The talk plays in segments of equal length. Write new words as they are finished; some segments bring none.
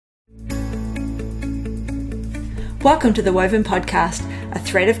Welcome to the Woven Podcast, a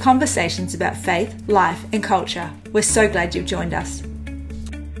thread of conversations about faith, life, and culture. We're so glad you've joined us.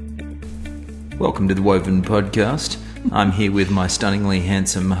 Welcome to the Woven Podcast. I'm here with my stunningly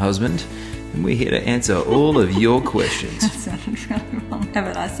handsome husband, and we're here to answer all of your questions. That sounded really wrong,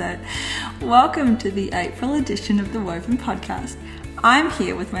 haven't I said? Welcome to the April edition of the Woven Podcast. I'm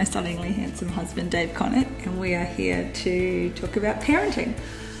here with my stunningly handsome husband, Dave Connett, and we are here to talk about parenting.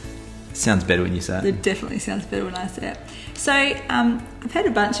 Sounds better when you say it. It definitely sounds better when I say it. So I've had a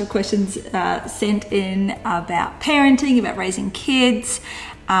bunch of questions sent in about parenting, about raising kids.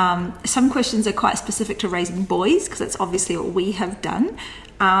 Some questions are quite specific to raising boys, because that's obviously what we have done.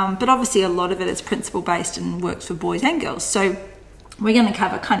 But obviously a lot of it is principle-based and works for boys and girls. So we're going to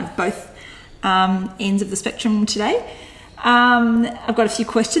cover kind of both ends of the spectrum today. I've got a few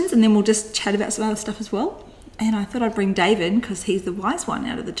questions, and then we'll just chat about some other stuff as well. And I thought I'd bring Dave in because he's the wise one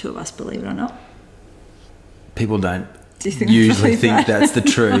out of the two of us, believe it or not. People don't usually think that's the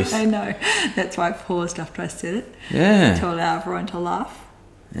truth. I know. That's why I paused after I said it. Yeah. To allow everyone to laugh.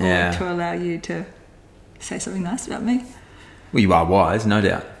 Yeah. Or to allow you to say something nice about me. Well, you are wise, no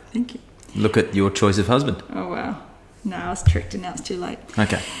doubt. Thank you. Look at your choice of husband. Oh, wow. No, I was tricked and now it's too late.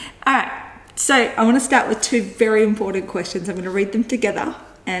 Okay. All right. So I want to start with two very important questions. I'm going to read them together,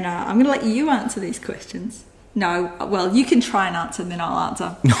 and I'm going to let you answer these questions. No, well, you can try and answer, and then I'll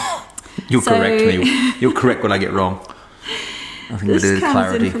answer. You'll correct me. You'll correct what I get wrong. Nothing to do with clarity. This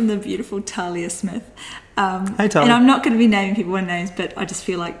comes in from the beautiful Talia Smith. Hey, Talia. And I'm not going to be naming people by names, but I just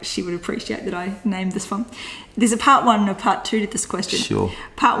feel like she would appreciate that I named this one. There's a part one and a part two to this question. Sure.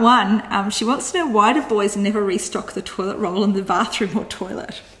 Part one, she wants to know, why do boys never restock the toilet roll in the bathroom or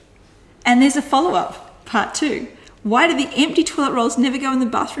toilet? And there's a follow-up, part two. Why do the empty toilet rolls never go in the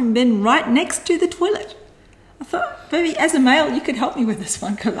bathroom bin right next to the toilet? I thought maybe as a male you could help me with this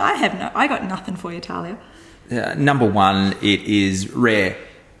one, because I got nothing for you, Talia. Number one, it is rare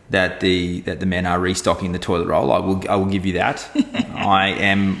that the men are restocking the toilet roll. I will give you that. I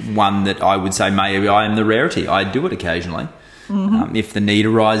am one that I would say maybe I am the rarity. I do it occasionally, if the need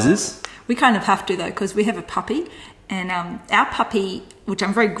arises. We kind of have to, though, because we have a puppy, and our puppy, which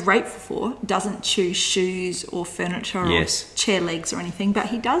I'm very grateful for, doesn't chew shoes or furniture or chair legs or anything, but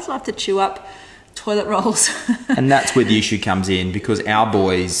he does love to chew up toilet rolls. And that's where the issue comes in, because our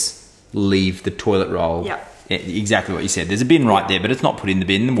boys leave the toilet roll. Yep. Exactly what you said. There's a bin right there, but it's not put in the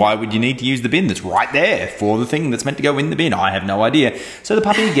bin. Why would you need to use the bin that's right there for the thing that's meant to go in the bin? I have no idea. So the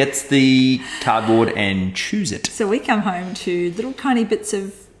puppy gets the cardboard and chews it. So we come home to little tiny bits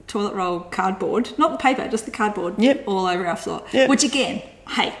of toilet roll cardboard, not the paper, just the cardboard, all over our floor. Yep. Which again,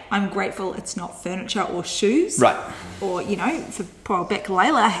 hey, I'm grateful it's not furniture or shoes. Right. Or, for poor old Beck,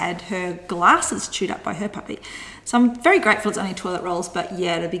 Layla had her glasses chewed up by her puppy. So I'm very grateful it's only toilet rolls, but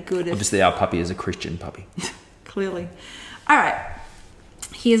yeah, it'd be good if... Obviously our puppy is a Christian puppy. Clearly. All right.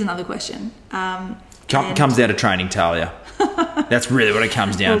 Here's another question. Comes down to training, Talia. That's really what it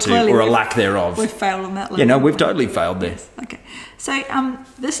comes down to, or a lack thereof. We've failed on that level. Yeah, no, we've totally failed there. Yes. Okay. So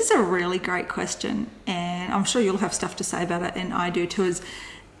this is a really great question, and I'm sure you'll have stuff to say about it, and I do too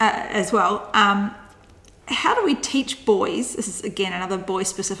as well. How do we teach boys, this is again another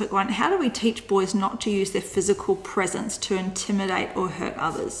boy-specific one, how do we teach boys not to use their physical presence to intimidate or hurt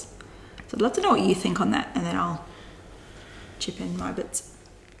others? So I'd love to know what you think on that, and then I'll chip in my bits.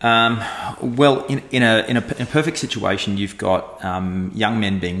 Well, in a perfect situation, you've got young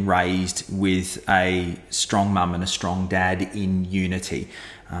men being raised with a strong mum and a strong dad in unity.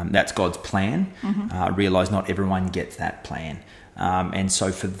 That's God's plan. Realise not everyone gets that plan. And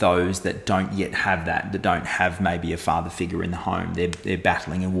so for those that don't yet have that don't have maybe a father figure in the home, they're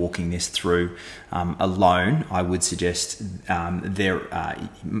battling and walking this through alone, I would suggest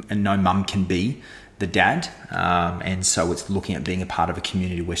no mum can be the dad, and so it's looking at being a part of a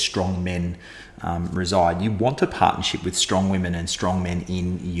community where strong men reside. You want a partnership with strong women and strong men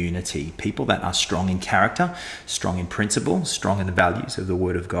in unity, people that are strong in character, strong in principle, strong in the values of the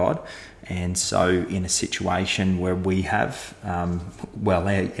Word of God. And so in a situation where we have,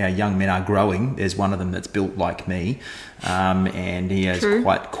 our young men are growing, there's one of them that's built like me, and he has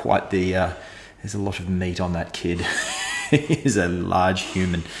quite the, there's a lot of meat on that kid. He's a large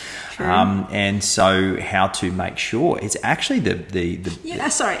human. And so how to make sure it's actually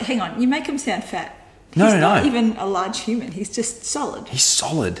sorry, hang on. You make him sound fat. He's not even a large human. He's just solid. He's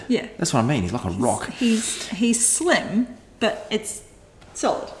solid. Yeah. That's what I mean. He's like a rock. He's slim, but it's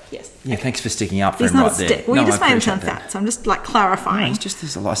solid. Yes. Yeah, okay. Thanks for sticking up for he's him right there. there. Well, you just made him sound fat, so I'm just clarifying. No,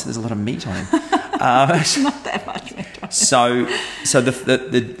 there's a lot of meat on him. There's not that much meat on So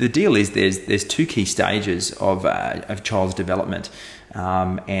the deal is there's two key stages of child's development,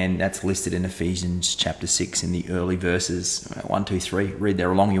 and that's listed in Ephesians chapter 6 in the early verses 1, 2, 3. Read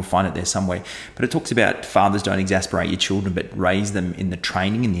there along, you'll find it there somewhere. But it talks about fathers don't exasperate your children, but raise them in the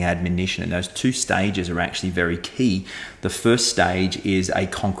training and the admonition. And those two stages are actually very key. The first stage is a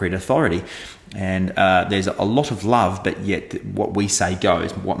concrete authority. And there's a lot of love, but yet what we say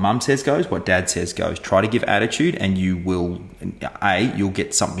goes. What mum says goes, what dad says goes. Try to give attitude and you will, you'll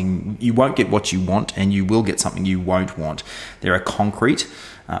get something, you won't get what you want, and you will get something you won't want. There are concrete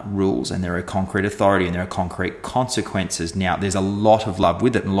rules, and there are concrete authority, and there are concrete consequences. Now, there's a lot of love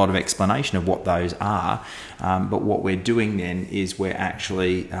with it and a lot of explanation of what those are. But what we're doing then is we're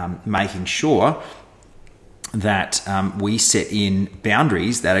actually making sure that we set in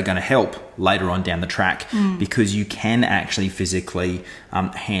boundaries that are going to help later on down the track, because you can actually physically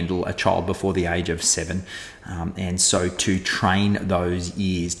handle a child before the age of 7. And so to train in those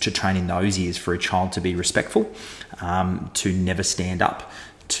years for a child to be respectful, to never stand up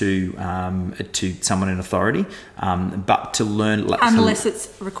to someone in authority, but to learn unless it's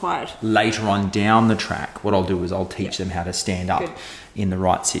required later on down the track. What I'll do is I'll teach them how to stand up in the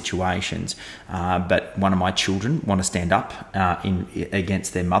right situations. But one of my children want to stand up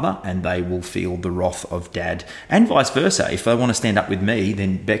against their mother, and they will feel the wrath of dad, and vice versa. If they want to stand up with me,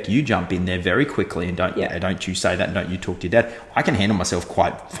 then Beck, you jump in there very quickly, and don't you say that, and don't you talk to your dad. I can handle myself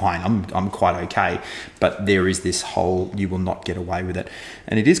quite fine. I'm quite okay. But there is this whole, you will not get away with it.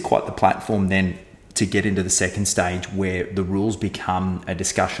 And it is quite the platform then to get into the second stage, where the rules become a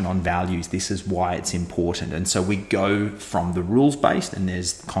discussion on values. This is why it's important. And so we go from the rules based, and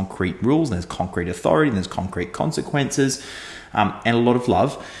there's concrete rules, and there's concrete authority, and there's concrete consequences, and a lot of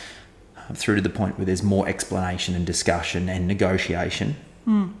love, through to the point where there's more explanation and discussion and negotiation.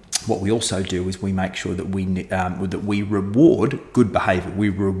 What we also do is we make sure that we reward good behaviour, we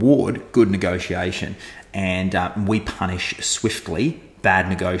reward good negotiation, and we punish swiftly bad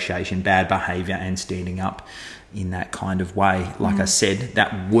negotiation, bad behaviour, and standing up in that kind of way. Like I said,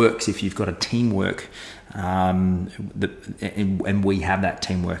 that works if you've got a teamwork, and we have that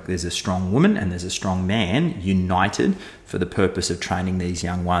teamwork. There's a strong woman and there's a strong man united for the purpose of training these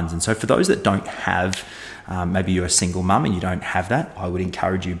young ones. And so for those that don't have, maybe you're a single mum and you don't have that, I would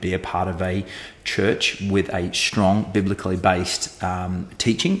encourage you to be a part of a church with a strong biblically based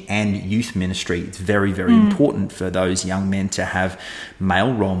teaching and youth ministry. It's very, very important for those young men to have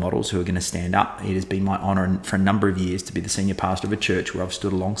male role models who are going to stand up. It has been my honour for a number of years to be the senior pastor of a church where I've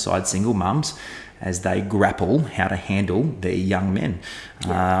stood alongside single mums as they grapple how to handle their young men.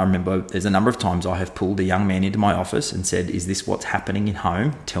 I remember there's a number of times I have pulled a young man into my office and said, is this what's happening in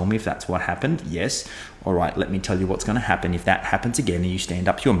home? Tell me if that's what happened. Yes. All right, let me tell you what's going to happen. If that happens again and you stand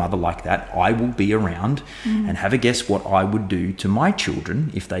up to your mother like that, I will be around and have a guess what I would do to my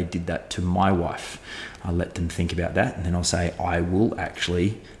children if they did that to my wife. I'll let them think about that, and then I'll say, I will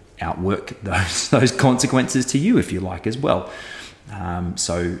actually outwork those consequences to you if you like as well.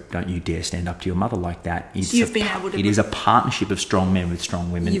 So don't you dare stand up to your mother like that. It is a partnership of strong men with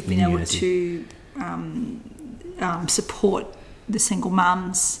strong women. You've been able to support the single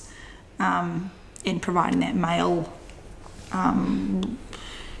mums in providing that male,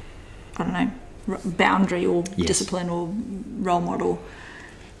 boundary or discipline or role model,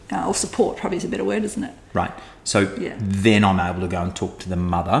 or support probably is a better word, isn't it? Right. So then I'm able to go and talk to the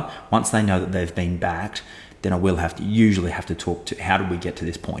mother. Once they know that they've been backed, then I will usually have to talk to how did we get to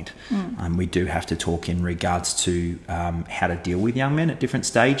this point. We do have to talk in regards to how to deal with young men at different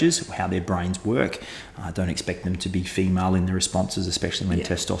stages, how their brains work. I don't expect them to be female in their responses, especially when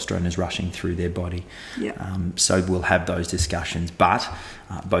testosterone is rushing through their body. So we'll have those discussions, but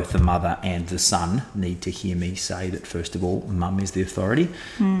both the mother and the son need to hear me say that, first of all, mum is the authority.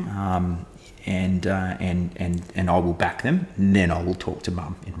 And I will back them, and then I will talk to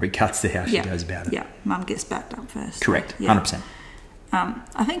mum in regards to how she goes about it. Yeah, mum gets backed up first. Correct, 100%.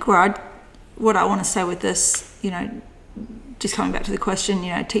 I think what I want to say with this, just coming back to the question,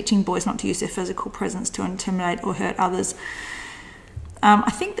 teaching boys not to use their physical presence to intimidate or hurt others.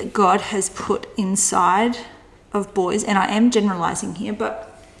 I think that God has put inside of boys, and I am generalising here,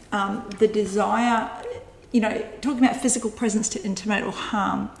 but the desire, talking about physical presence to intimidate or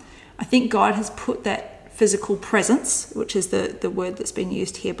harm, I think God has put that physical presence, which is the word that's been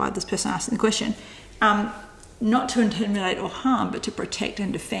used here by this person asking the question, not to intimidate or harm, but to protect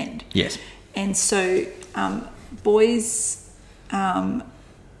and defend. Yes. And so boys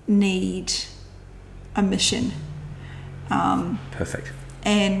need a mission. Perfect.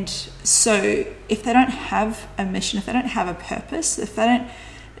 And so if they don't have a mission, if they don't have a purpose, if they don't,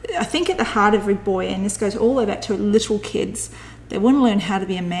 I think at the heart of every boy, and this goes all the way back to little kids, they want to learn how to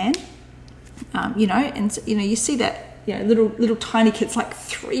be a man. You see that, little tiny kids like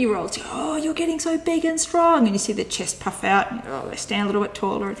 3-year-olds, oh, you're getting so big and strong, and you see their chest puff out, and, they stand a little bit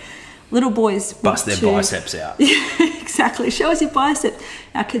taller. Little boys bust their biceps out. Yeah, exactly. Show us your biceps.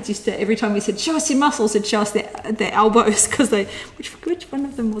 Our kids used to, every time we said, show us your muscles, they'd show us their elbows, because which one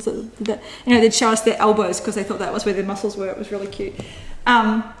of them was it? They'd show us their elbows because they thought that was where their muscles were. It was really cute.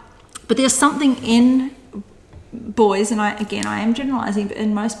 But there's something in boys, and I am generalizing, but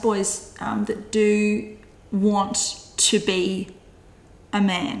in most boys that do want to be a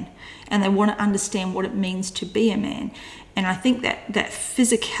man, and they want to understand what it means to be a man. And I think that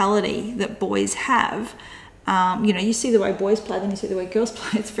physicality that boys have, you see the way boys play, then you see the way girls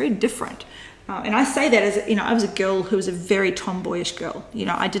play, it's very different. And I say that as, I was a girl who was a very tomboyish girl.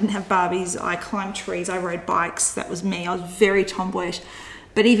 I didn't have Barbies, I climbed trees, I rode bikes, that was me. I was very tomboyish.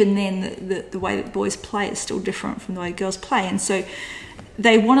 But even then, the way that boys play is still different from the way girls play. And so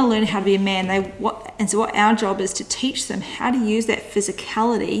they want to learn how to be a man. And so what our job is to teach them how to use that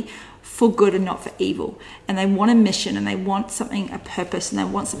physicality for good and not for evil. And they want a mission, and they want a purpose, and they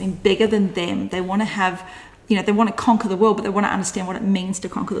want something bigger than them. They want to have, they want to conquer the world, but they want to understand what it means to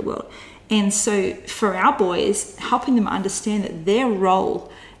conquer the world. And so for our boys, helping them understand that their role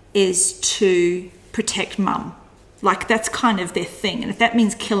is to protect mum. Like, that's kind of their thing. And if that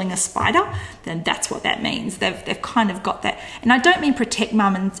means killing a spider, then that's what that means. They've kind of got that. And I don't mean protect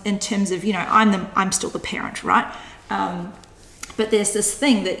mum in terms of, I'm still the parent, right? But there's this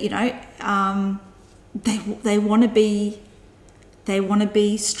thing that, they want to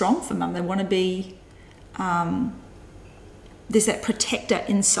be strong for mum. They want to be, there's that protector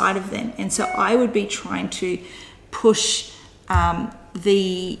inside of them. And so I would be trying to push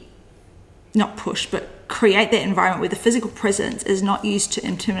create that environment where the physical presence is not used to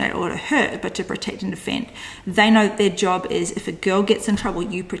intimidate or to hurt, but to protect and defend. They know that their job is, if a girl gets in trouble,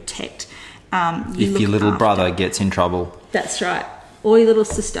 you protect. If your little brother gets in trouble, that's right. Or your little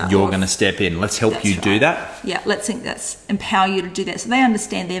sister, you're going to step in. Let's help you do that. Yeah, let's empower you to do that. So they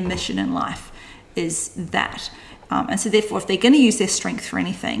understand their mission in life is that. And so therefore, if they're going to use their strength for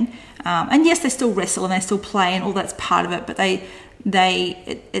anything, and yes, they still wrestle and they still play and all that's part of it, but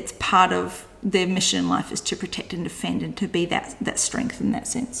it's part of their mission in life is to protect and defend and to be that strength in that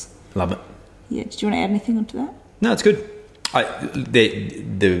sense. Love it. Yeah. Did you want to add anything onto that? No, it's good.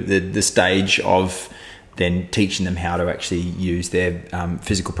 The stage of then teaching them how to actually use their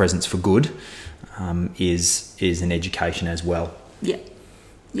physical presence for good is an education as well. Yeah.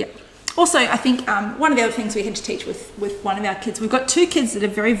 Yeah. Also, I think one of the other things we had to teach with one of our kids, we've got 2 kids that are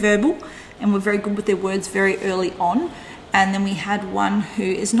very verbal and were very good with their words very early on. And then we had one who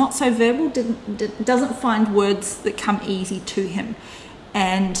is not so verbal, doesn't find words that come easy to him,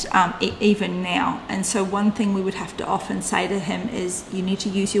 and even now. And so one thing we would have to often say to him is, you need to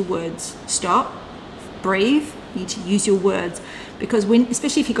use your words. Stop, breathe, you need to use your words. Because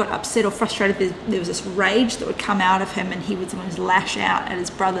especially if he got upset or frustrated, there was this rage that would come out of him, and he would sometimes lash out at his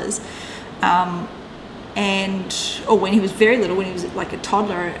brothers. Or when he was very little, when he was like a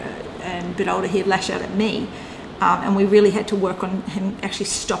toddler and a bit older, he'd lash out at me. And we really had to work on him actually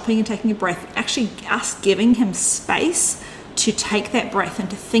stopping and taking a breath, actually us giving him space to take that breath and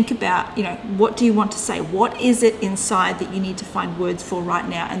to think about, what do you want to say? What is it inside that you need to find words for right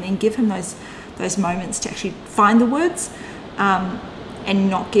now? And then give him those moments to actually find the words and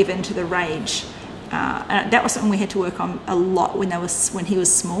not give in to the rage. And that was something we had to work on a lot when he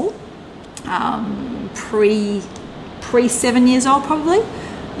was small, pre 7 years old probably.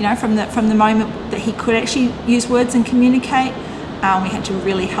 From the moment that he could actually use words and communicate, we had to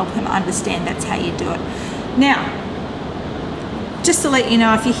really help him understand that's how you do it. Now, just to let you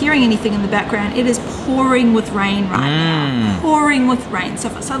know, if you're hearing anything in the background, it is pouring with rain right now. Pouring with rain. So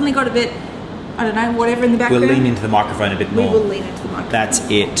if it suddenly got a bit, I don't know, whatever in the background, we'll lean into the microphone a bit more. We will lean into the microphone. That's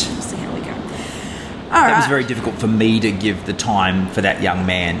it. We'll see how we go. That was very difficult for me to give the time for that young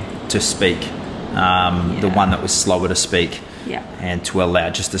man to speak. The one that was slower to speak. Yeah. And to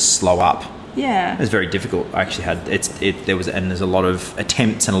allow just to slow up. Yeah. It was very difficult. I actually had there's a lot of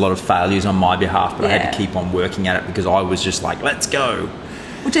attempts and a lot of failures on my behalf, but I had to keep on working at it because I was just like, let's go.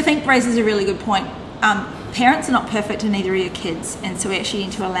 Which I think raises a really good point. Parents are not perfect, and neither are your kids, and so we actually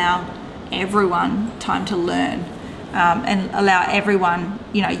need to allow everyone time to learn, and allow everyone,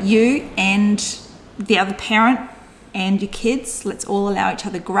 you and the other parent and your kids, let's all allow each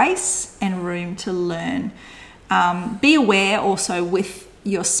other grace and room to learn. Be aware also with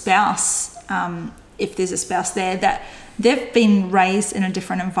your spouse, if there's a spouse there, that they've been raised in a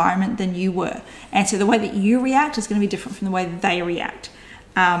different environment than you were. And so the way that you react is going to be different from the way that they react.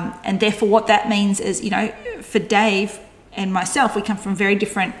 And therefore what that means is, for Dave and myself, we come from very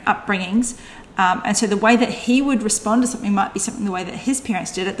different upbringings. And so the way that he would respond to something might be something the way that his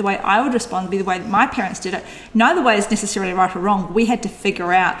parents did it. The way I would respond would be the way that my parents did it. Neither way is necessarily right or wrong. We had to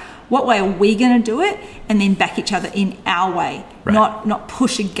figure out what way are we going to do it, and then back each other in our way, right. not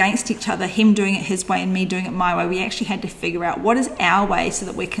push against each other, him doing it his way and me doing it my way. We actually had to figure out what is our way so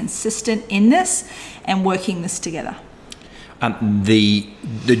that we're consistent in this and working this together. The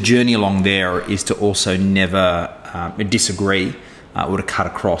journey along there is to also never disagree or to cut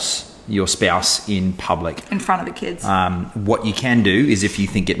across your spouse in public. In front of the kids. What you can do is, if you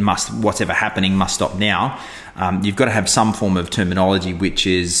think what's ever happening must stop now, you've got to have some form of terminology, which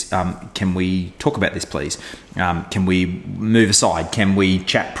is, can we talk about this, please? Can we move aside? Can we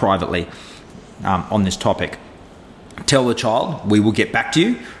chat privately on this topic? Tell the child, we will get back to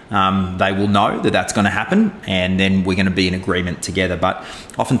you. They will know that that's going to happen, and then we're going to be in agreement together. But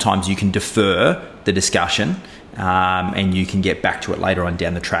oftentimes you can defer the discussion and you can get back to it later on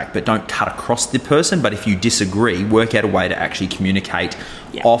down the track. But don't cut across the person. But if you disagree, work out a way to actually communicate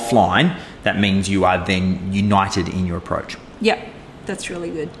offline. That means you are then united in your approach. Yep, that's really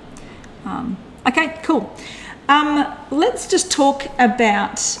good. Okay, cool. Let's just talk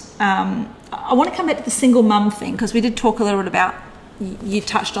about... I want to come back to the single mum thing, because we did talk a little bit about... You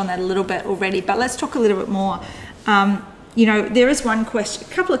touched on that a little bit already, but let's talk a little bit more. There is a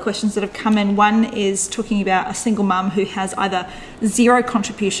couple of questions that have come in. One is talking about a single mum who has either zero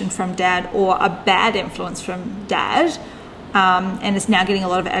contribution from dad or a bad influence from dad, and is now getting a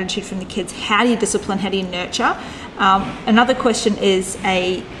lot of attitude from the kids. How do you discipline? How do you nurture? Another question is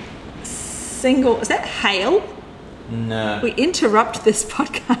is that hail? No. We interrupt this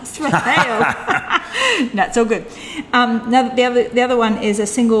podcast for hail. No, it's all good. Now, the other one is a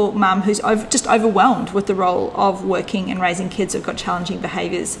single mum who's just overwhelmed with the role of working and raising kids who've got challenging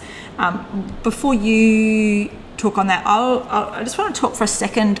behaviours. Before you talk on that, I just want to talk for a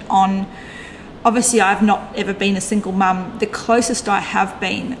second on... Obviously, I've not ever been a single mum. The closest I have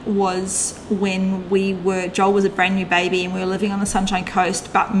been was when Joel was a brand new baby and we were living on the Sunshine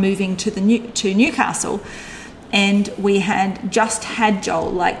Coast, but moving to Newcastle. And we had just had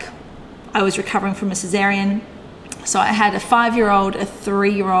Joel. I was recovering from a cesarean. So I had a 5-year-old, a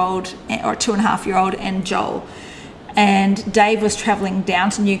 3-year-old, or a 2.5-year-old, and Joel. And Dave was travelling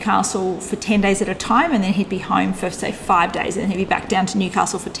down to Newcastle for 10 days at a time, and then he'd be home for, say, 5 days, and then he'd be back down to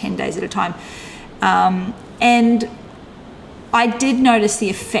Newcastle for 10 days at a time. And I did notice the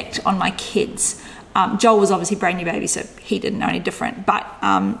effect on my kids. Joel was obviously a brand new baby, so he didn't know any different. But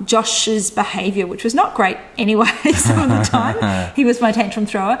Josh's behaviour, which was not great anyway some of the time, he was my tantrum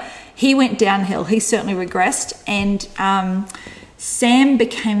thrower, he went downhill. He certainly regressed. And Sam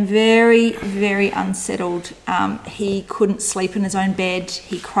became very, very unsettled. He couldn't sleep in his own bed.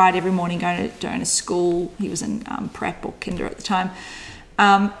 He cried every morning going to school. He was in prep or kinder at the time.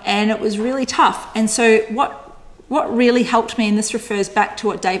 And it was really tough. And so what really helped me, and this refers back to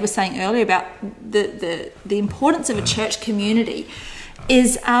what Dave was saying earlier about the importance of a church community,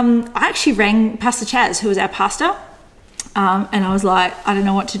 is I actually rang Pastor Chaz, who was our pastor, and I was like, I don't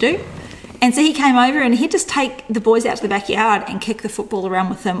know what to do. And so he came over and he'd just take the boys out to the backyard and kick the football around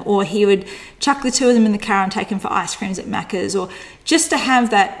with them, or he would chuck the two of them in the car and take them for ice creams at Macca's, or just to have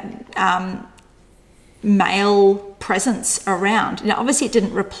that male presence around. Now, obviously it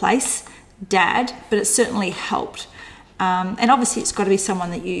didn't replace Dad, but it certainly helped. And obviously it's got to be someone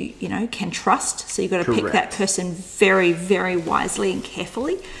that you can trust. So you've got to pick that person very, very wisely and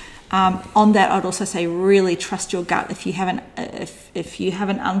carefully. On that, I'd also say really trust your gut. If you have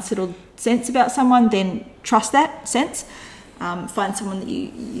an unsettled sense about someone, then trust that sense. Find someone that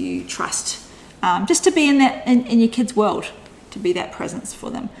you trust, just to be in your kids' world, to be that presence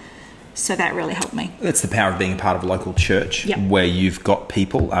for them. So that really helped me. That's the power of being part of a local church, where you've got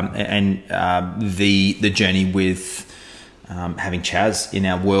people, and the journey with having Chaz in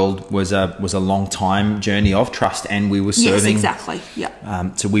our world was a long time journey of trust, and we were serving. Yes, exactly.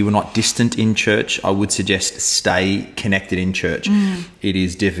 Yeah. So we were not distant in church. I would suggest stay connected in church. It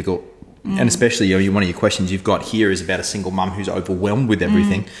is difficult, and especially one of your questions you've got here is about a single mum who's overwhelmed with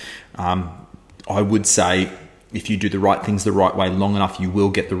everything. I would say, if you do the right things the right way long enough, you will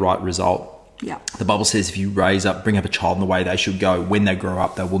get the right result. Yeah. The Bible says if you bring up a child in the way they should go, when they grow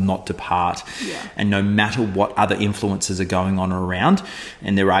up, they will not depart. Yeah. And no matter what other influences are going on around,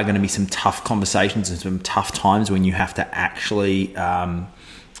 and there are going to be some tough conversations and some tough times when you have to actually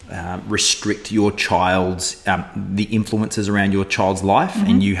restrict your child's the influences around your child's life,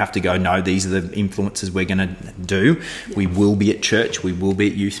 and you have to go, no, these are the influences we're going to do. We will be at church, we will be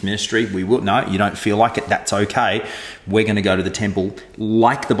at youth ministry, we will. No, you don't feel like it, that's okay. We're going to go to the temple,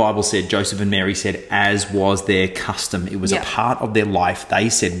 like the Bible said, Joseph and Mary said, as was their custom. It was a part of their life. They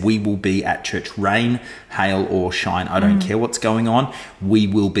said, we will be at church, rain, hail or shine. I don't care what's going on. We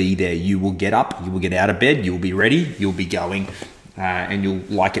will be there. You will get up, you will get out of bed, you will be ready, you'll be going. And you'll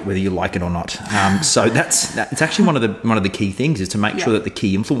like it whether you like it or not. So it's actually one of the key things, is to make sure that the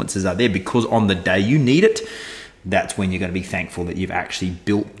key influences are there, because on the day you need it, that's when you're going to be thankful that you've actually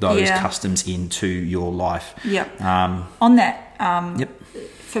built those customs into your life. On that,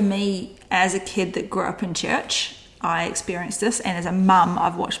 for me, as a kid that grew up in church, I experienced this, and as a mum,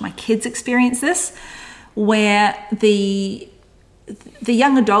 I've watched my kids experience this, where the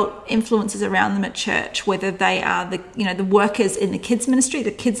young adult influences around them at church, whether they are the workers in the kids ministry,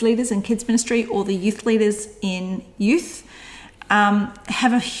 the kids leaders in kids ministry, or the youth leaders in youth,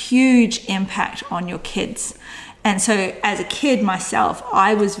 have a huge impact on your kids. And so as a kid myself,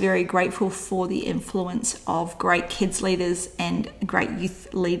 I was very grateful for the influence of great kids leaders and great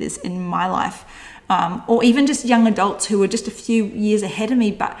youth leaders in my life, or even just young adults who were just a few years ahead of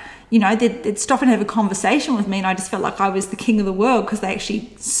me, but they'd stop and have a conversation with me, and I just felt like I was the king of the world, because they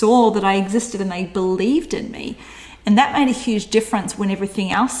actually saw that I existed and they believed in me. And that made a huge difference when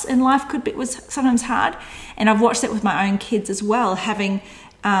everything else in life was sometimes hard. And I've watched that with my own kids as well, having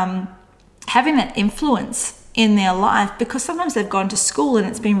that influence in their life, because sometimes they've gone to school and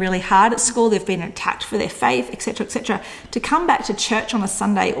it's been really hard at school, they've been attacked for their faith, etc., etc. To come back to church on a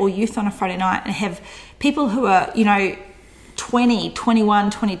Sunday or youth on a Friday night and have people who are 20,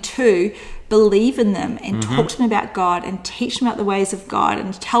 21, 22 believe in them and talk to them about God and teach them about the ways of God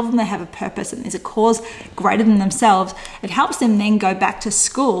and tell them they have a purpose and there's a cause greater than themselves, it helps them then go back to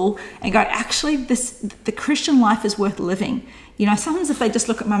school and go, actually, the Christian life is worth living. Sometimes if they just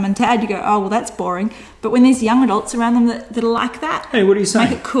look at mum and dad, you go, oh, well, that's boring. But when there's young adults around them that are like that, hey, what are you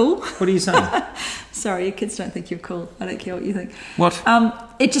saying? Make it cool. What are you saying? Sorry, your kids don't think you're cool. I don't care what you think. What?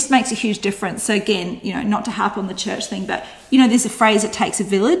 It just makes a huge difference. So again, not to harp on the church thing, but there's a phrase, it takes a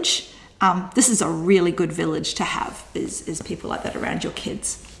village. This is a really good village to have, is people like that around your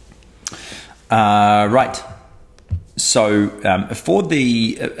kids. Right. So for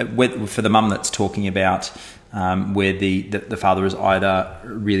the mum that's talking about where the father is either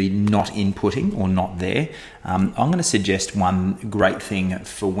really not inputting or not there, I'm going to suggest one great thing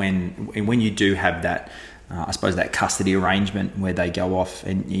for when you do have that, I suppose, that custody arrangement where they go off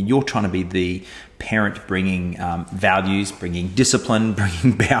and you're trying to be the parent, bringing values, bringing discipline,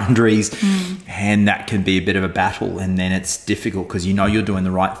 bringing boundaries, and that can be a bit of a battle. And then it's difficult because you're doing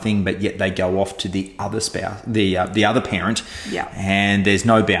the right thing, but yet they go off to the other spouse, the other parent, and there's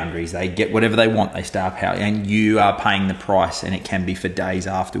no boundaries. They get whatever they want. They stay up how, and you are paying the price, and it can be for days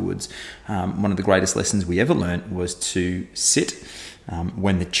afterwards. One of the greatest lessons we ever learned was to sit.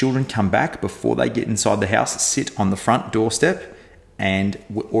 When the children come back, before they get inside the house, sit on the front doorstep, and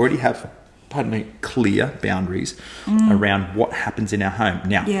we already have, clear boundaries around what happens in our home.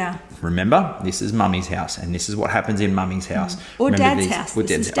 Now, remember, this is mummy's house, and this is what happens in mummy's house. Or remember dad's house.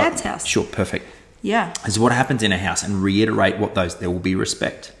 This is dad's house. Sure, perfect. Yeah. This is what happens in a house, and reiterate what there will be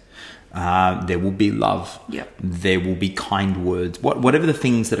respect. There will be love. Yep. There will be kind words. Whatever the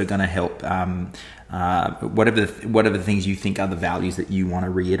things that are going to help. Whatever the things you think are the values that you want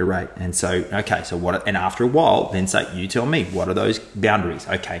to reiterate. And so, okay, so what? And after a while, then say, you tell me, what are those boundaries?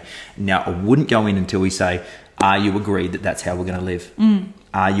 Okay. Now, I wouldn't go in until we say, are you agreed that that's how we're going to live?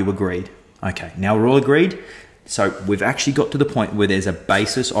 Are you agreed? Okay. Now we're all agreed. So we've actually got to the point where there's a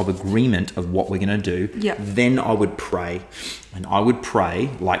basis of agreement of what we're going to do. Yep. Then I would pray. And I would pray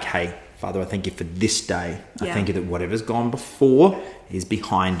like, hey, Father, I thank you for this day. I thank you that whatever's gone before is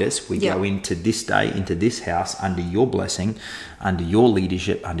behind us. We go into this day, into this house, under your blessing, under your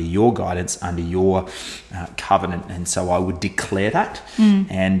leadership, under your guidance, under your covenant. And so I would declare that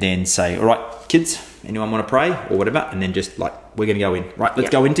and then say, all right, kids, anyone want to pray or whatever? And then just like, we're going to go in. Right, let's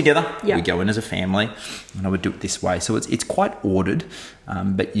go in together. We go in as a family. And I would do it this way. So it's quite ordered,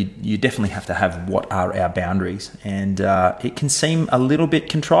 but you definitely have to have what are our boundaries. And it can seem a little bit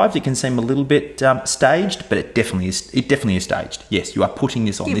contrived. It can seem a little bit staged, but it definitely is. It definitely is staged. Yes, you are putting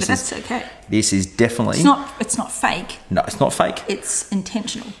this on. Yeah, but that's okay. This is definitely. It's not fake. No, it's not fake. It's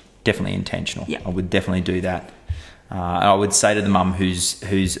intentional. Definitely intentional. Yeah. I would definitely do that. I would say to the mum who's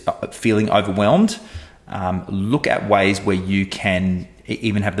feeling overwhelmed, look at ways where you can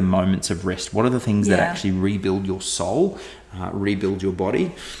even have the moments of rest. What are the things that actually rebuild your soul, rebuild your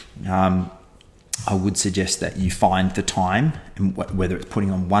body? I would suggest that you find the time, and whether it's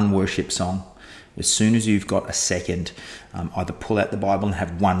putting on one worship song, as soon as you've got a second, either pull out the Bible and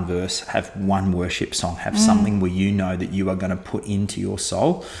have one verse, have one worship song, have something where you know that you are going to put into your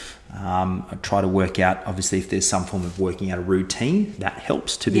soul. Try to work out, obviously, if there's some form of working out a routine, that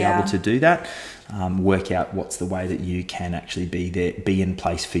helps to be able to do that. Work out what's the way that you can actually be there, be in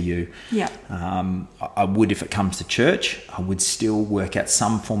place for you. Yeah. I would, if it comes to church, I would still work out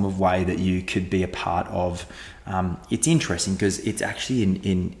some form of way that you could be a part of. It's interesting because it's actually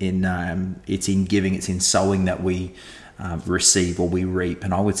it's in giving, it's in sowing that we receive or we reap.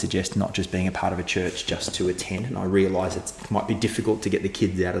 And I would suggest not just being a part of a church just to attend. And I realise it might be difficult to get the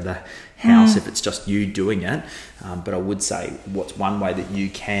kids out of the house if it's just you doing it. But I would say, what's one way that you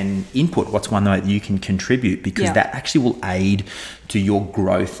can input? What's one way that you can contribute? Because that actually will aid to your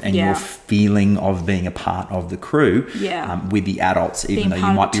growth and your feeling of being a part of the crew with the adults, even though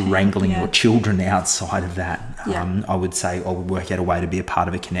you might be wrangling your children outside of that. I would say, I would work out a way to be a part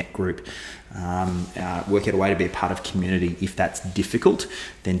of a connect group. Work out a way to be a part of community. If that's difficult,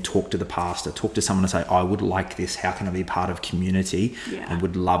 then talk to the pastor, talk to someone and say, I would like this, how can I be a part of community? I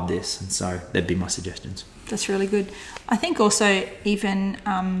would love this. And so that'd be my suggestions. That's really good. I think also even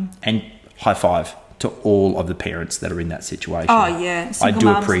and high five to all of the parents that are in that situation. Oh yeah, I do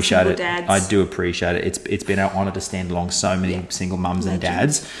mums, appreciate it. dads. I do appreciate it. It's been our honour to stand along so many single mums and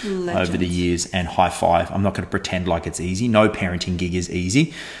dads over the years, and high five. I'm not going to pretend like it's easy. No parenting gig is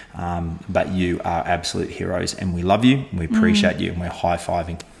easy, but you are absolute heroes, and we love you, and we appreciate you, and we're high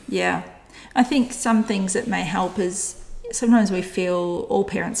fiving. Yeah, I think some things that may help is sometimes we feel, all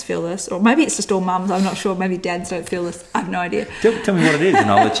parents feel this, or maybe it's just all mums, I'm not sure, maybe dads don't feel this, I have no idea. Tell me what it is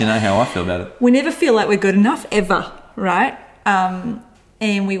and I'll let you know how I feel about it. We never feel like we're good enough, ever, right? And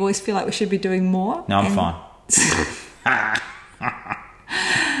we always feel like we should be doing more. No, I'm fine.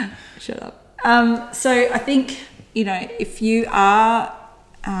 Shut up. So I think, if you are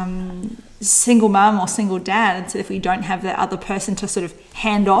single mum or single dad, and so if we don't have that other person to sort of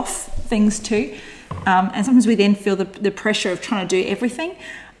hand off things to, and sometimes we then feel the pressure of trying to do everything,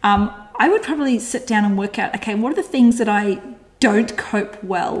 I would probably sit down and work out, okay, what are the things that I don't cope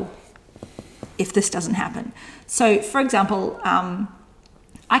well if this doesn't happen? So, for example,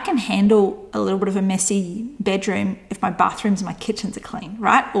 I can handle a little bit of a messy bedroom if my bathrooms and my kitchens are clean,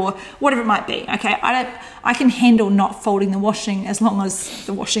 right? Or whatever it might be, okay? I can handle not folding the washing as long as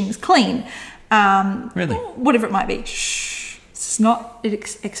the washing is clean. Really? Whatever it might be. Shh. It's not an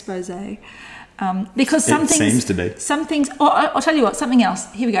expose. Because some things seems to be. Some things. Oh, I'll tell you what. Something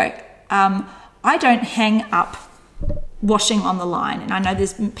else. Here we go. I don't hang up washing on the line, and I know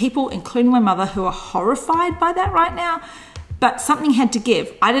there's people, including my mother, who are horrified by that right now. But something had to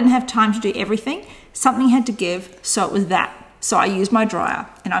give. I didn't have time to do everything. Something had to give, so it was that. So I used my dryer,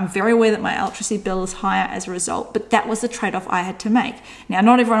 and I'm very aware that my electricity bill is higher as a result. But that was the trade-off I had to make. Now,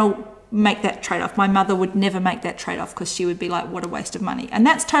 not everyone will make that trade-off. My mother would never make that trade-off because she would be like, "What a waste of money," and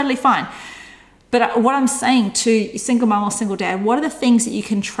that's totally fine. But what I'm saying to single mum or single dad, what are the things that you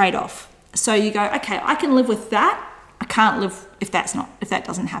can trade off? So you go, okay, I can live with that. I can't live if that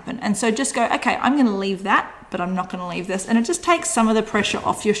doesn't happen. And so just go, okay, I'm going to leave that, but I'm not going to leave this. And it just takes some of the pressure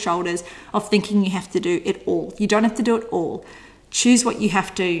off your shoulders of thinking you have to do it all. You don't have to do it all. Choose what you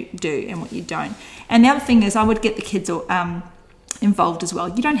have to do and what you don't. And the other thing is, I would get the kids involved as well.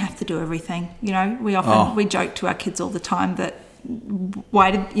 You don't have to do everything. We joke to our kids all the time that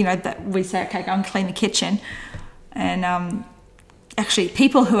that we say, okay, go and clean the kitchen. And actually,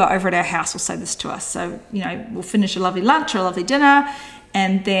 people who are over at our house will say this to us. So, we'll finish a lovely lunch or a lovely dinner,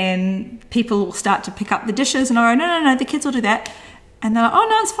 and then people will start to pick up the dishes, and I go, no, the kids will do that. And they're like, oh,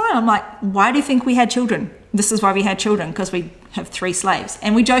 no, it's fine. I'm like, why do you think we had children? This is why we had children, because we have 3 slaves.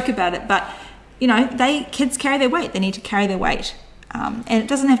 And we joke about it, but, kids carry their weight. They need to carry their weight. And it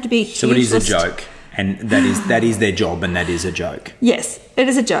doesn't have to be huge. So it is a joke. And that is their job, and that is a joke. Yes, it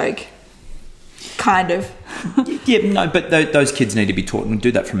is a joke. Kind of. Yeah, no, but those kids need to be taught and do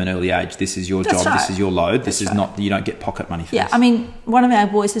that from an early age. This is your job. Right. This is your load. This is not, you don't get pocket money for this. I mean, one of our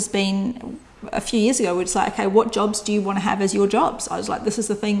boys has been, a few years ago, we were just like, okay, what jobs do you want to have as your jobs? I was like, this is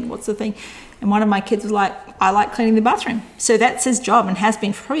the thing, what's the thing? And one of my kids was like, I like cleaning the bathroom. So that's his job, and has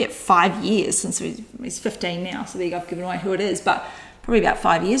been for probably at 5 years, since he's 15 now, so there you go, I've given away who it is, but probably about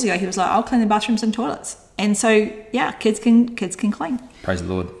 5 years ago, he was like, I'll clean the bathrooms and toilets. And so, yeah, kids can clean. Praise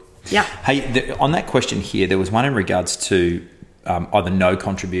the Lord. Yeah. Hey, on that question here, there was one in regards to either no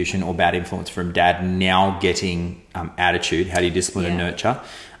contribution or bad influence from dad, now getting attitude, how do you discipline and nurture,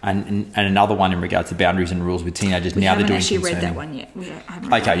 and another one in regards to boundaries and rules with teenagers. We now they're haven't doing actually concerning. read that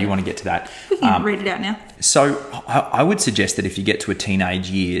one yet. Okay, you want to get to that. We can read it out now. So I would suggest that if you get to a teenage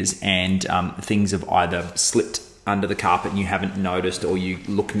years and things have either slipped under the carpet and you haven't noticed, or you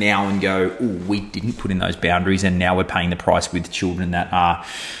look now and go, oh, we didn't put in those boundaries and now we're paying the price with children that are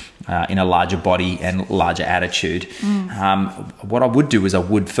in a larger body and larger attitude. What I would do is I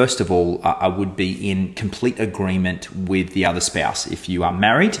would, first of all, I would be in complete agreement with the other spouse. If you are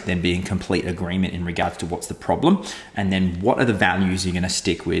married, then be in complete agreement in regards to what's the problem, and then what are the values you're going to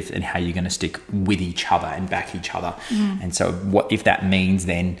stick with and how you're going to stick with each other and back each other. And so what if that means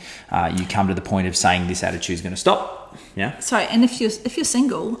then you come to the point of saying this attitude is going to stop. Yeah. So, and if you're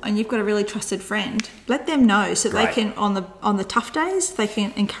single and you've got a really trusted friend, let them know so Great. they can on the tough days they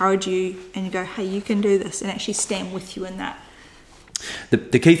can encourage you and you go, hey, you can do this, and actually stand with you in that.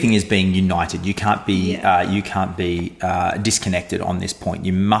 The key thing is being united. You can't be disconnected on this point.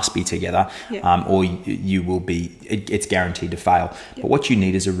 You must be together, or you will be. It's guaranteed to fail. But what you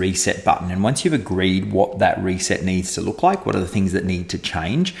need is a reset button. And once you've agreed what that reset needs to look like, what are the things that need to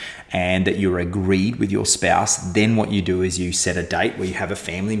change, and that you're agreed with your spouse, then what you do is you set a date where you have a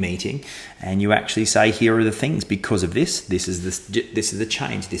family meeting, and you actually say, here are the things because of this. This is the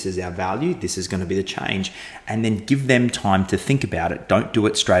change. This is our value. This is going to be the change, and then give them time to think about it. Don't do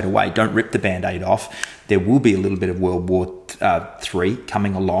it straight away. Don't rip the Band-Aid off. There will be a little bit of World War III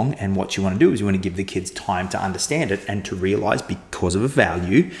coming along, and what you want to do is you want to give the kids time to understand it and to realize because of a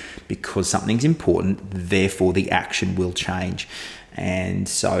value, because something's important, therefore the action will change. And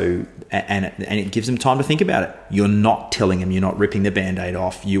so, and it gives them time to think about it. You're not telling them, you're not ripping the Band-Aid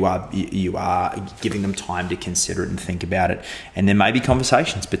off. You are giving them time to consider it and think about it. And there may be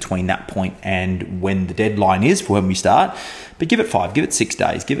conversations between that point and when the deadline is for when we start. But give it 5, give it 6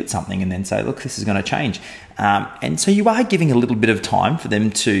 days, give it something, and then say, look, this is going to change. And so you are giving a little bit of time for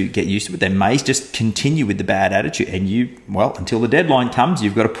them to get used to it. They may just continue with the bad attitude, and until the deadline comes,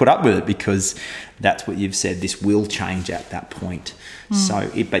 you've got to put up with it because that's what you've said. This will change at that point.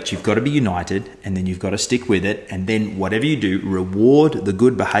 But you've got to be united, and then you've got to stick with it. And then whatever you do, reward the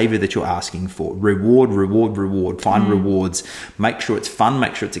good behavior that you're asking for. Reward. Find rewards. Make sure it's fun.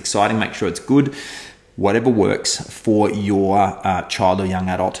 Make sure it's exciting. Make sure it's good. Whatever works for your child or young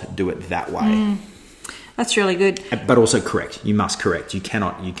adult, do it that way. That's really good. But also correct. You must correct. You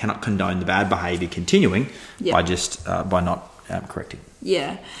cannot condone the bad behaviour continuing by not correcting.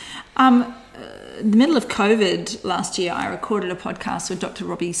 Yeah. In the middle of COVID last year, I recorded a podcast with Dr.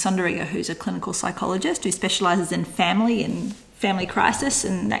 Robbie Sonderegger, who's a clinical psychologist who specialises in family and family crisis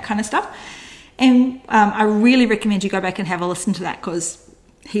and that kind of stuff. And I really recommend you go back and have a listen to that because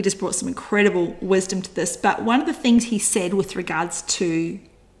he just brought some incredible wisdom to this. But one of the things he said with regards to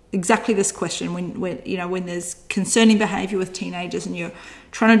exactly this question, when there's concerning behaviour with teenagers and you're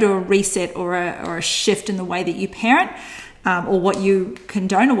trying to do a reset or a shift in the way that you parent, or what you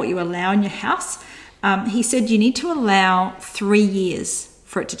condone or what you allow in your house, he said you need to allow 3 years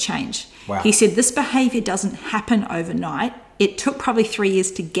for it to change. Wow. He said this behaviour doesn't happen overnight. It took probably 3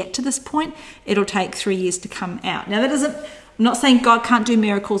 years to get to this point. It'll take 3 years to come out. Now I'm not saying God can't do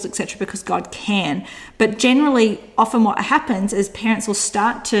miracles, etc., because God can. But generally, often what happens is parents will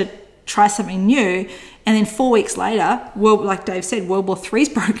start to try something new, and then 4 weeks later, like Dave said, World War III's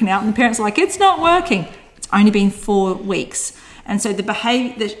broken out, and the parents are like, it's not working. It's only been 4 weeks. And so the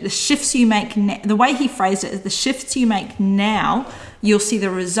behavior, the shifts you make, the way he phrased it is the shifts you make now, you'll see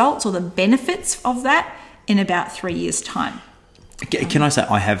the results or the benefits of that in about 3 years' time. Can I say,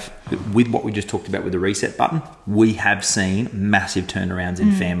 I have, with what we just talked about with the reset button, we have seen massive turnarounds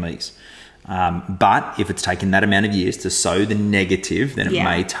in families. But if it's taken that amount of years to sow the negative, then it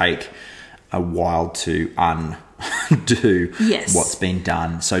may take a while to undo what's been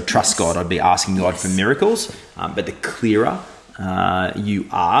done. So trust God. I'd be asking God for miracles, but the clearer you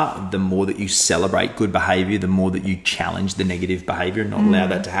are, the more that you celebrate good behaviour, the more that you challenge the negative behaviour and not allow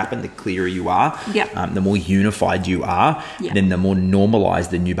that to happen, the clearer you are, the more unified you are, then the more normalised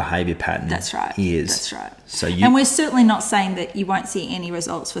the new behaviour pattern is. That's right. So and we're certainly not saying that you won't see any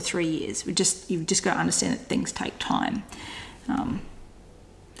results for 3 years. You've just got to understand that things take time.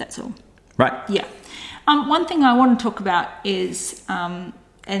 That's all. Right. Yeah. One thing I want to talk about is,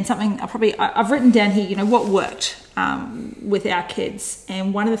 and something I've written down here, what worked with our kids.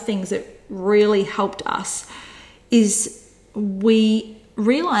 And one of the things that really helped us is we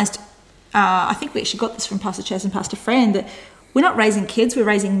realised, I think we actually got this from Pastor Chaz and Pastor Fran, that we're not raising kids, we're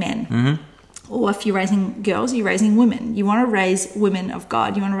raising men. Mm-hmm. Or if you're raising girls, you're raising women. You want to raise women of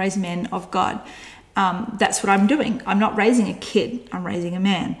God. You want to raise men of God. that's what I'm doing. I'm not raising a kid, I'm raising a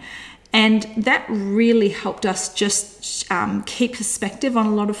man. And that really helped us just keep perspective on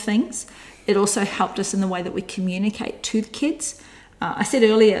a lot of things. It also helped us in the way that we communicate to the kids. I said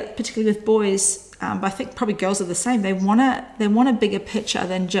earlier, particularly with boys, but I think probably girls are the same. They want a bigger picture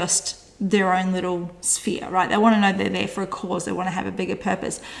than just their own little sphere, right? They want to know they're there for a cause. They want to have a bigger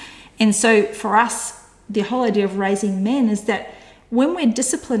purpose. And so for us, the whole idea of raising men is that when we're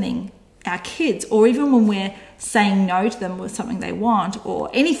disciplining our kids, or even when we're saying no to them with something they want, or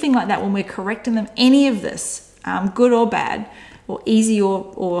anything like that, when we're correcting them, any of this, good or bad, or easy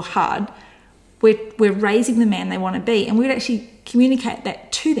or hard, we're raising the man they want to be, and we would actually communicate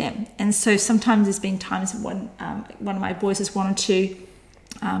that to them. And so sometimes there's been times when one of my boys has wanted to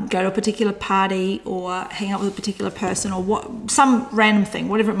go to a particular party or hang out with a particular person, or some random thing,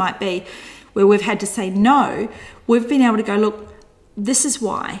 whatever it might be, where we've had to say no. We've been able to go, look, this is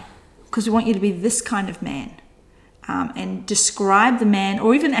why, because we want you to be this kind of man, and describe the man,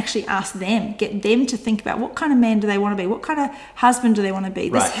 or even actually ask them, get them to think about what kind of man do they want to be, what kind of husband do they want to be.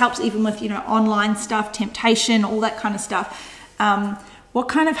 Right. This helps even with online stuff, temptation, all that kind of stuff. What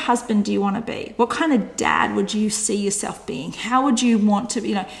kind of husband do you want to be? What kind of dad would you see yourself being? How would you want to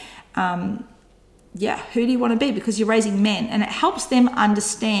be, who do you want to be? Because you're raising men, and it helps them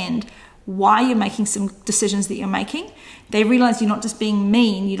understand why you're making some decisions that you're making. They realize you're not just being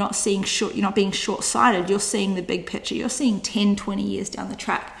mean, you're not being short-sighted, you're seeing the big picture. You're seeing 10, 20 years down the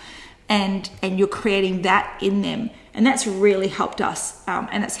track, and you're creating that in them. And that's really helped us,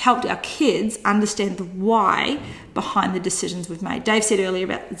 and it's helped our kids understand the why behind the decisions we've made. Dave said earlier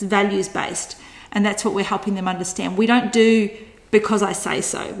about it's values-based, and that's what we're helping them understand. We don't do because I say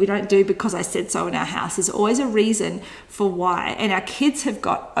so. We don't do because I said so in our house. There's always a reason for why. And our kids have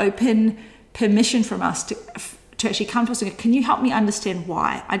got open permission from us to actually come to us and go, can you help me understand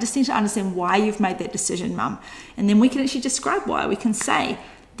why? I just need to understand why you've made that decision, Mum. And then we can actually describe why. We can say,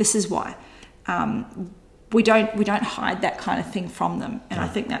 this is why. We don't hide that kind of thing from them. And I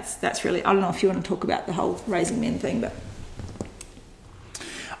think that's really, I don't know if you want to talk about the whole raising men thing, but...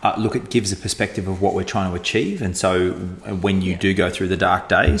 Look, it gives a perspective of what we're trying to achieve. And so when you do go through the dark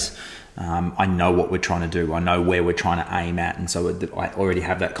days, I know what we're trying to do. I know where we're trying to aim at. And so I already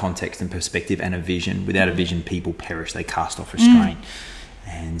have that context and perspective and a vision. Without a vision, people perish. They cast off restraint.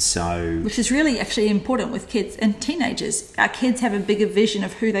 And so... Which is really actually important with kids and teenagers. Our kids have a bigger vision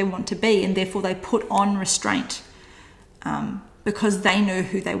of who they want to be, and therefore they put on restraint because they know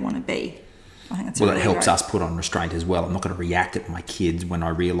who they want to be. I think that's it helps us put on restraint as well. I'm not going to react at my kids when I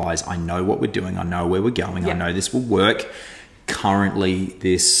realise I know what we're doing, I know where we're going, I know this will work. Currently,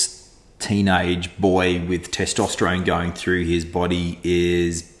 this teenage boy with testosterone going through his body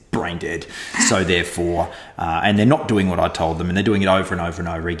is brain dead. So therefore, and they're not doing what I told them, and they're doing it over and over and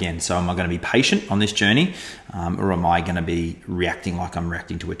over again. So am I going to be patient on this journey, or am I going to be reacting like I'm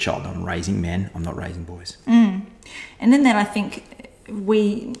reacting to a child? I'm raising men, I'm not raising boys. And in that, I think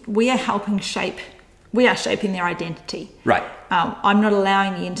we are helping we are shaping their identity. Right. I'm not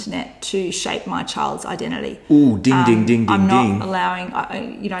allowing the internet to shape my child's identity. Ooh, ding, ding, ding, I'm ding. not allowing,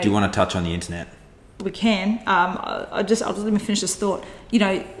 Do you want to touch on the internet? We can. I'll just let me finish this thought.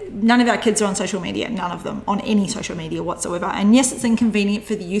 None of our kids are on social media, none of them, on any social media whatsoever. And yes, it's inconvenient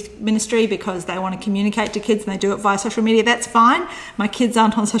for the youth ministry because they want to communicate to kids and they do it via social media. That's fine. My kids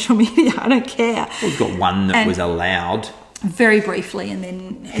aren't on social media. I don't care. We've got one that was allowed. Very briefly, and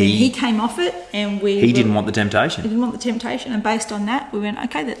then he came off it, and he didn't want the temptation. He didn't want the temptation, and based on that, we went,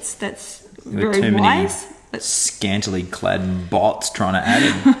 okay, that's very wise. Scantily clad bots trying to add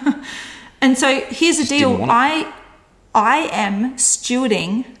him. And so here's the deal: I am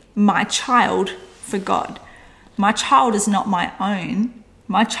stewarding my child for God. My child is not my own.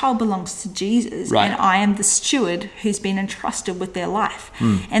 My child belongs to Jesus, and I am the steward who's been entrusted with their life,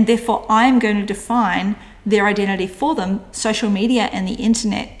 and therefore I am going to define their identity for them. Social media and the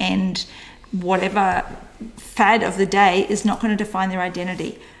internet and whatever fad of the day is not going to define their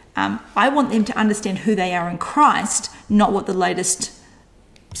identity. I want them to understand who they are in Christ, not what the latest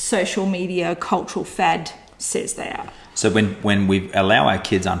social media cultural fad says they are. So when we allow our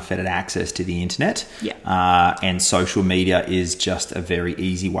kids unfettered access to the internet, and social media is just a very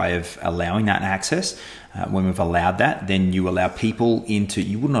easy way of allowing that access, when we've allowed that, then you allow people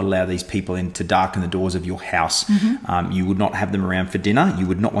you would not allow these people in to darken the doors of your house. You would not have them around for dinner. You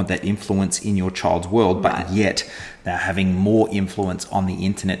would not want that influence in your child's world, but yet they're having more influence on the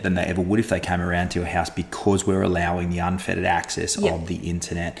internet than they ever would if they came around to your house, because we're allowing the unfettered access of the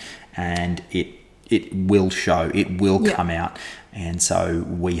internet, and it will show, it will come out. And so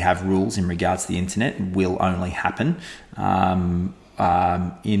we have rules in regards to the internet. It will only happen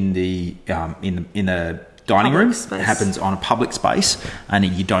in the dining Public room. space. It happens on a public space, and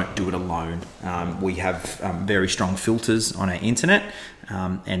you don't do it alone. We have very strong filters on our internet,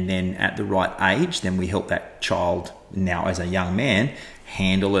 and then at the right age, then we help that child now as a young man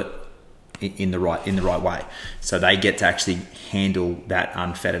handle it in the right way. So they get to actually handle that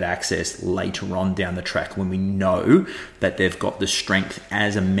unfettered access later on down the track when we know that they've got the strength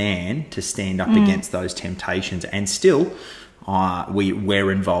as a man to stand up against those temptations, and still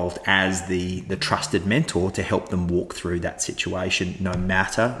we're involved as the trusted mentor to help them walk through that situation. No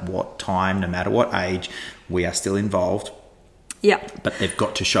matter what time, no matter what age, we are still involved. Yeah. But they've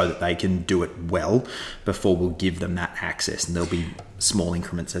got to show that they can do it well before we'll give them that access, and there'll be small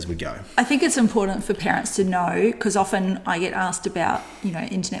increments as we go. I think it's important for parents to know, because often I get asked about,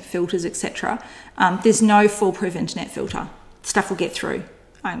 internet filters, etc. There's no foolproof internet filter. Stuff will get through.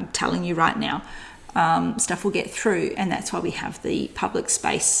 I'm telling you right now. Stuff will get through, and that's why we have the public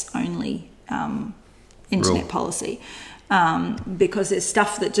space only internet Rule. Policy. Because there's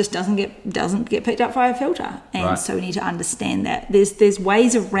stuff that just doesn't get picked up by a filter, and Right. so we need to understand that there's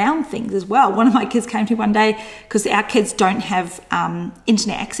ways around things as well. One of my kids came to me one day because our kids don't have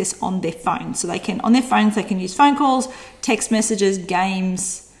internet access on their phones, so they can use phone calls, text messages,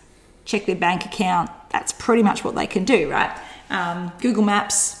 games, check their bank account. That's pretty much what they can do, right? Google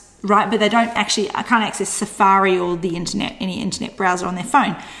Maps. Right, but they can't access Safari or the internet, any internet browser on their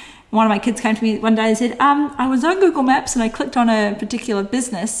phone. One of my kids came to me one day and said, I was on Google Maps and I clicked on a particular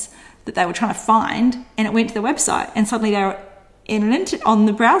business that they were trying to find, and it went to the website, and suddenly they were on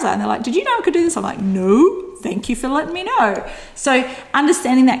the browser, and they're like, did you know I could do this? I'm like, no, thank you for letting me know. So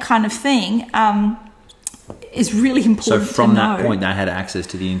understanding that kind of thing is really important. So from to that know. point, they had access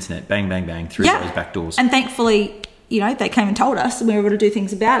to the internet, bang, bang, bang, through those back doors. And thankfully, they came and told us, and we were able to do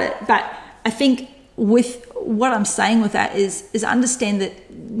things about it. But I think with what I'm saying with that is understand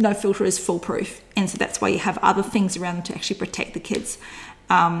that no filter is foolproof, and so that's why you have other things around them to actually protect the kids.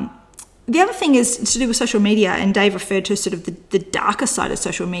 The other thing is to do with social media, and Dave referred to sort of the darker side of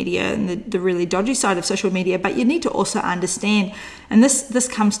social media and the really dodgy side of social media, but you need to also understand, and this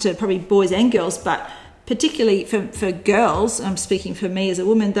comes to probably boys and girls, but particularly for girls, I'm speaking for me as a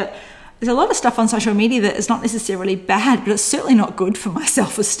woman, that there's a lot of stuff on social media that is not necessarily bad, but it's certainly not good for my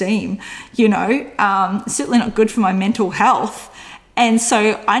self-esteem, certainly not good for my mental health. And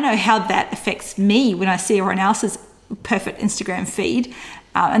so I know how that affects me when I see everyone else's perfect Instagram feed,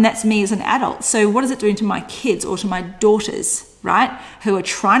 and that's me as an adult. So what is it doing to my kids or to my daughters, right, who are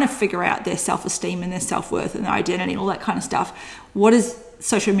trying to figure out their self-esteem and their self-worth and their identity and all that kind of stuff? What is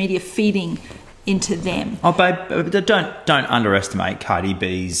social media feeding into them? Oh, babe, don't underestimate Cardi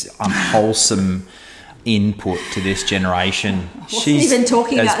B's unwholesome input to this generation. She's even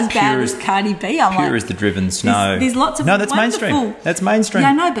talking about as bad as Cardi B. I'm pure like, as the driven snow. There's lots of that's mainstream. That's mainstream.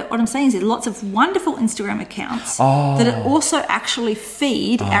 Yeah, I know, but what I'm saying is there's lots of wonderful Instagram accounts that also actually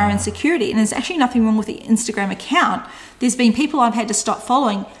feed our insecurity. And there's actually nothing wrong with the Instagram account. There's been people I've had to stop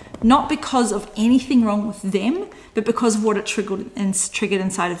following, not because of anything wrong with them, but because of what it triggered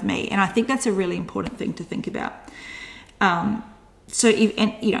inside of me. And I think that's a really important thing to think about.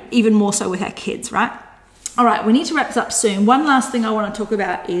 Even more so with our kids, right? All right, we need to wrap this up soon. One last thing I want to talk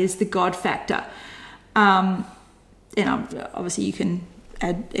about is the God factor. Obviously you can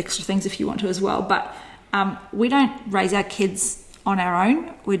add extra things if you want to as well, but we don't raise our kids on our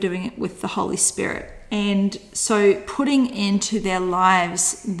own. We're doing it with the Holy Spirit. And so putting into their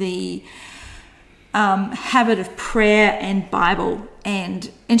lives the habit of prayer and Bible, and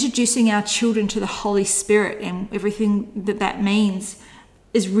introducing our children to the Holy Spirit and everything that means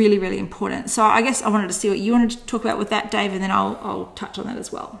is really, really important. So I guess I wanted to see what you wanted to talk about with that, Dave, and then I'll touch on that as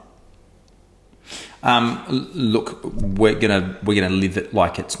well. Look, we're gonna live it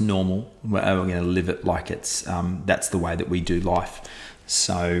like it's normal. We're gonna live it like it's that's the way that we do life.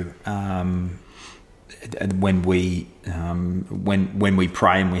 So when we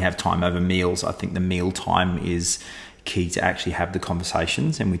pray and we have time over meals, I think the meal time is key to actually have the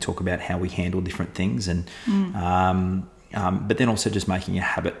conversations, and we talk about how we handle different things, and but then also just making a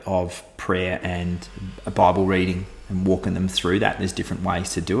habit of prayer and a Bible reading and walking them through that. There's different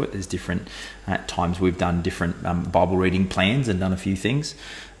ways to do it. There's different, at times we've done different Bible reading plans and done a few things.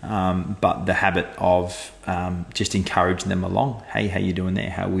 But the habit of just encouraging them along. Hey, how you doing there?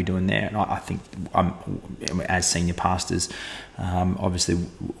 How are we doing there? And I think as senior pastors, obviously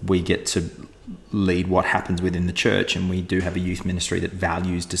we get to lead what happens within the church, and we do have a youth ministry that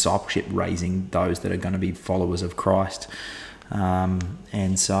values discipleship, raising those that are going to be followers of Christ.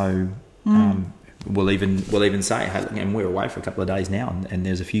 And so we'll even say, hey, and we're away for a couple of days now, and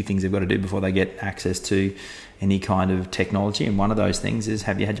there's a few things they've got to do before they get access to any kind of technology, and one of those things is,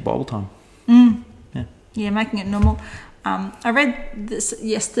 have you had your Bible time? Yeah, making it normal. I read this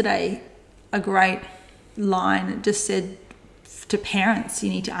yesterday, a great line. It just said, to parents, you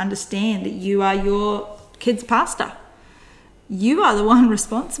need to understand that you are your kid's pastor. You are the one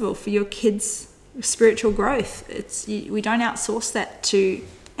responsible for your kids' spiritual growth. We don't outsource that to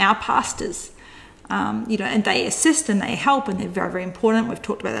our pastors. And they assist and they help, and they're very, very important. We've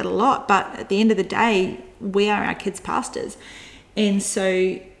talked about that a lot. But at the end of the day, we are our kids' pastors. And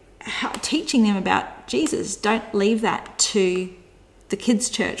so teaching them about Jesus, don't leave that to the kids'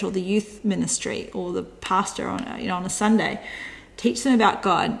 church or the youth ministry or the pastor on a Sunday. Teach them about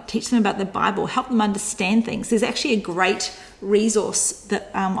God, teach them about the Bible, help them understand things. There's actually a great resource that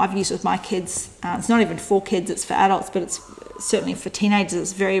I've used with my kids. It's not even for kids, it's for adults, but it's certainly for teenagers.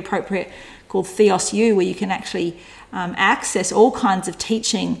 It's very appropriate, called Theos U, where you can actually access all kinds of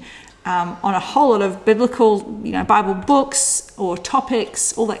teaching on a whole lot of biblical, Bible books or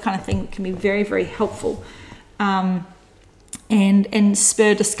topics, all that kind of thing can be very, very helpful. And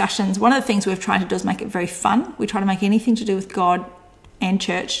spur discussions. One of the things we've tried to do is make it very fun. We try to make anything to do with God and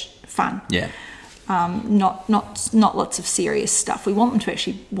church fun. Yeah. Not lots of serious stuff. We want them to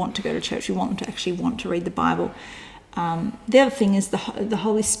actually want to go to church. We want them to actually want to read the Bible. The other thing is the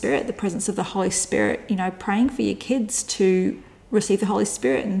Holy Spirit, the presence of the Holy Spirit. Praying for your kids to receive the Holy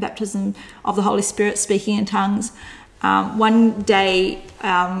Spirit and baptism of the Holy Spirit, speaking in tongues. One day,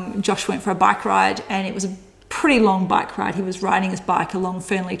 Josh went for a bike ride, and it was a pretty long bike ride. He was riding his bike along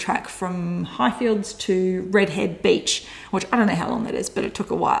Fernley Track from Highfields to Redhead Beach, which I don't know how long that is, but it took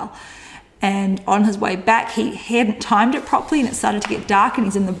a while. And on his way back, he hadn't timed it properly, and it started to get dark, and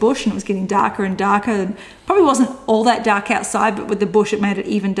he's in the bush, and it was getting darker and darker, and probably wasn't all that dark outside, but with the bush it made it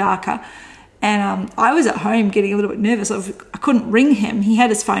even darker. And I was at home getting a little bit nervous. I couldn't ring him. He had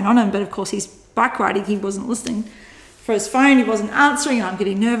his phone on him, but of course he's bike riding. He wasn't listening for his phone. He wasn't answering, and I'm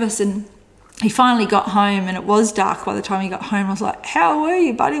getting nervous. And he finally got home, and it was dark by the time he got home. I was like, "How were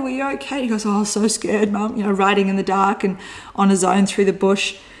you, buddy? Were you okay?" He goes, "Oh, I was so scared, Mum." Riding in the dark and on his own through the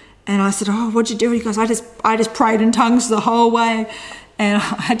bush. And I said, "Oh, what'd you do?" He goes, "I just prayed in tongues the whole way." And I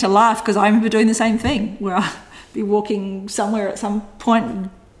had to laugh because I remember doing the same thing, where I'd be walking somewhere at some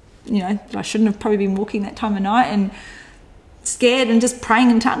point, I shouldn't have probably been walking that time of night, and scared and just praying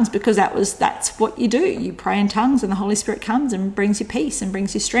in tongues, because that's what you do. You pray in tongues, and the Holy Spirit comes and brings you peace and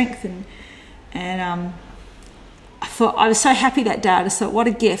brings you strength. And I thought, I was so happy that day. I just thought, what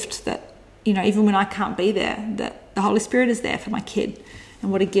a gift that, even when I can't be there, that the Holy Spirit is there for my kid.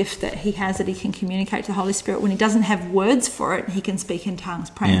 And what a gift that he has, that he can communicate to the Holy Spirit. When he doesn't have words for it, he can speak in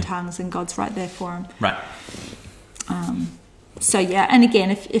tongues, pray in tongues, and God's right there for him. Right. So yeah, and again,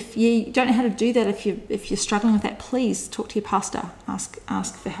 if you don't know how to do that, if you're struggling with that, please talk to your pastor. Ask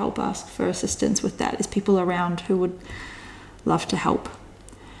for help, ask for assistance with that. There's people around who would love to help.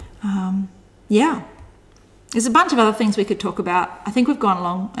 There's a bunch of other things we could talk about. I think we've gone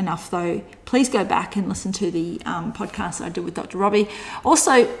long enough, though. Please go back and listen to the podcast that I did with Dr. Robbie.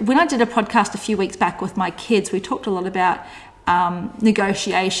 Also, when I did a podcast a few weeks back with my kids, we talked a lot about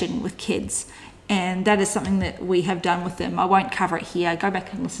negotiation with kids. And that is something that we have done with them. I won't cover it here. Go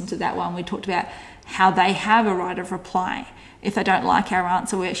back and listen to that one. We talked about how they have a right of reply. If they don't like our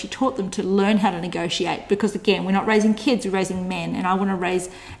answer, we actually taught them to learn how to negotiate. Because again, we're not raising kids, we're raising men. And I want to raise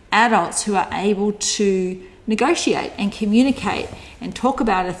adults who are able to negotiate and communicate and talk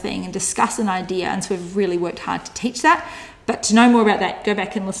about a thing and discuss an idea. And so we've really worked hard to teach that. But to know more about that, go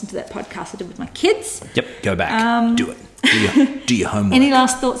back and listen to that podcast I did with my kids. Yep, go back. Do it. Do your homework. Any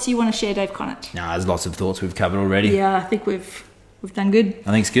last thoughts you want to share, Dave Connaught? No, there's lots of thoughts we've covered already. Yeah, I think we've done good.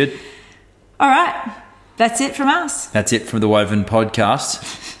 I think it's good. All right. That's it from us. That's it from the Woven Podcast.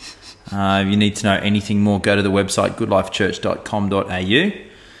 If you need to know anything more, go to the website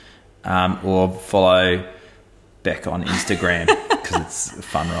goodlifechurch.com.au or follow Beck on Instagram because it's a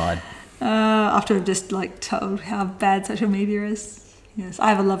fun ride. After I've just told how bad social media is. Yes, I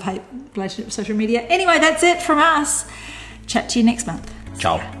have a love-hate relationship with social media. Anyway, that's it from us. Chat to you next month.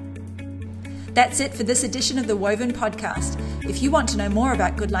 Ciao. That's it for this edition of the Woven Podcast. If you want to know more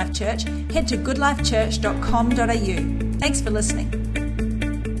about Good Life Church, head to goodlifechurch.com.au. Thanks for listening.